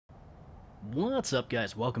What's up,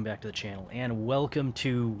 guys? Welcome back to the channel, and welcome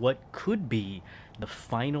to what could be the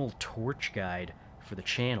final torch guide for the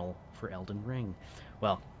channel for Elden Ring.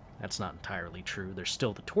 Well, that's not entirely true. There's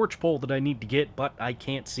still the Torchpole that I need to get, but I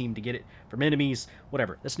can't seem to get it from enemies.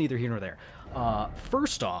 Whatever. That's neither here nor there.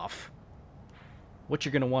 First off, what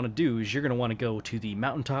you're going to want to do is you're going to want to go to the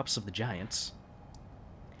mountaintops of the giants.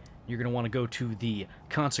 You're going to want to go to the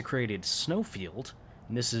consecrated snowfield,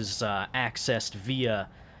 and this is accessed via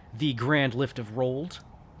the Grand Lift of Rold,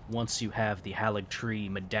 once you have the Haligtree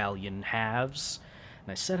Medallion halves.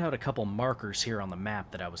 And I set out a couple markers here on the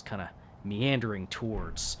map that I was kind of meandering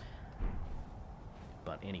towards.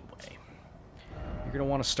 But anyway, you're going to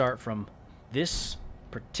want to start from this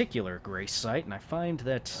particular grace site, and I find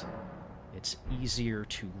that it's easier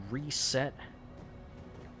to reset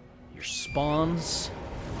your spawns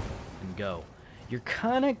and go. You're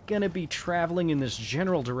kind of going to be traveling in this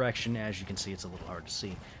general direction. As you can see, it's a little hard to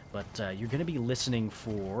see. But you're going to be listening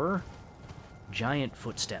for giant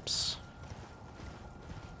footsteps.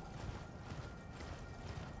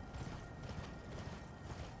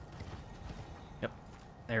 Yep,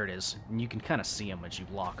 there it is. And you can kind of see them as you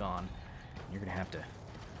lock on. You're going to have to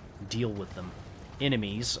deal with them.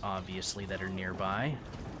 Enemies, obviously, that are nearby.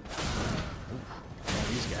 Ooh, all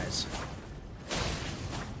these guys.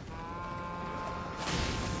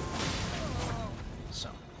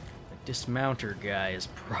 Dismounter guy is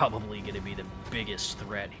probably going to be the biggest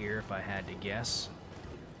threat here, if I had to guess.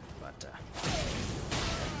 But,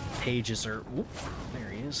 pages are... Oop, there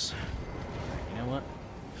he is. You know what?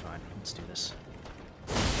 Fine, let's do this.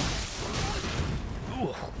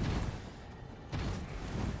 Ooh.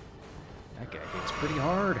 That guy hits pretty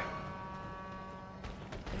hard.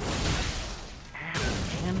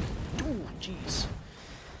 Ow, man. Ooh, jeez.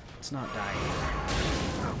 Let's not die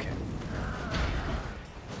here. Okay.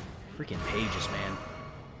 Freaking pages, man.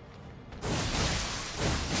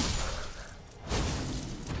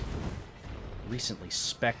 Recently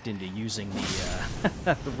spec'd into using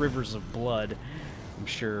the the Rivers of Blood. I'm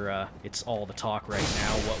sure it's all the talk right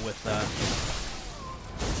now, what with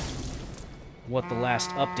what the last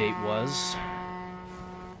update was.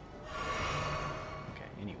 Okay,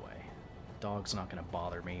 anyway. Dog's not gonna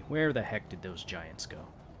bother me. Where the heck did those giants go?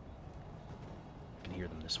 I can hear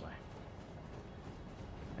them this way.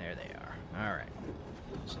 There they are. Alright.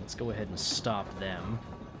 So let's go ahead and stop them.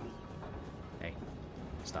 Hey,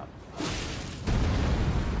 stop.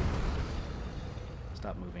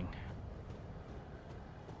 Stop moving.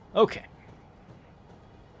 Okay.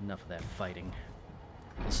 Enough of that fighting.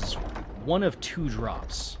 This is one of two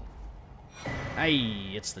drops.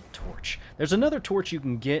 Aye, it's the torch. There's another torch you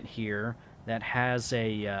can get here that has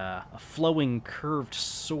a flowing curved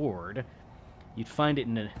sword. You'd find it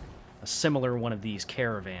in a similar one of these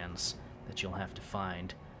caravans that you'll have to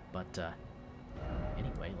find. But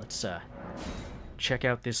anyway, let's check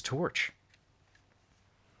out this torch.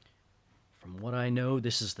 From what I know,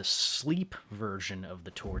 this is the sleep version of the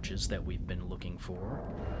torches that we've been looking for,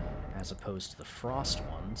 as opposed to the frost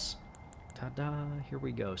ones. Ta-da! Here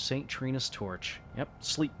we go. St. Trina's torch. Yep,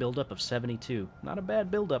 sleep buildup of 72. Not a bad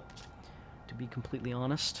buildup, to be completely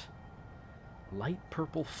honest. Light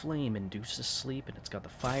purple flame induces sleep, and it's got the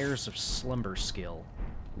fires of slumber skill.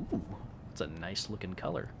 Ooh, that's a nice looking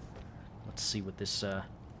color. Let's see what this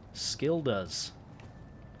skill does.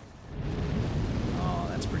 Oh,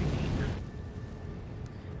 that's pretty neat.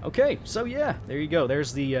 Okay, so yeah, there you go.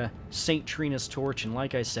 There's the St. Trina's torch, and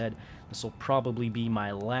like I said, this will probably be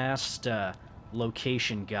my last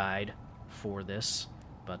location guide for this.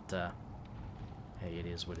 But, hey, it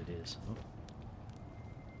is what it is. Oh.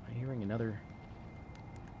 Am I hearing another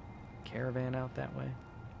caravan out that way?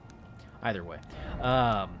 Either way.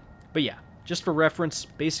 But yeah, just for reference,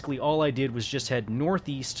 basically all I did was just head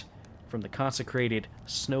northeast from the consecrated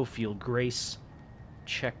Snowfield Grace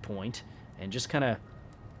checkpoint and just kind of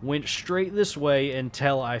went straight this way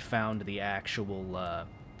until I found the actual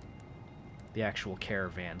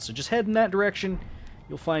caravan. So just head in that direction.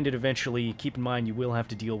 You'll find it eventually. Keep in mind you will have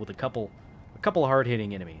to deal with a couple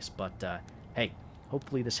hard-hitting enemies. But hey,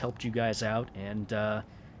 hopefully this helped you guys out, and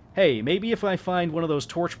hey, maybe if I find one of those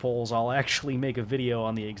torch poles, I'll actually make a video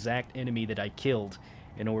on the exact enemy that I killed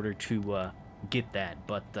in order to get that,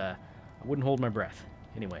 but I wouldn't hold my breath.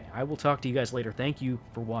 Anyway, I will talk to you guys later. Thank you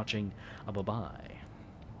for watching. Bye-bye.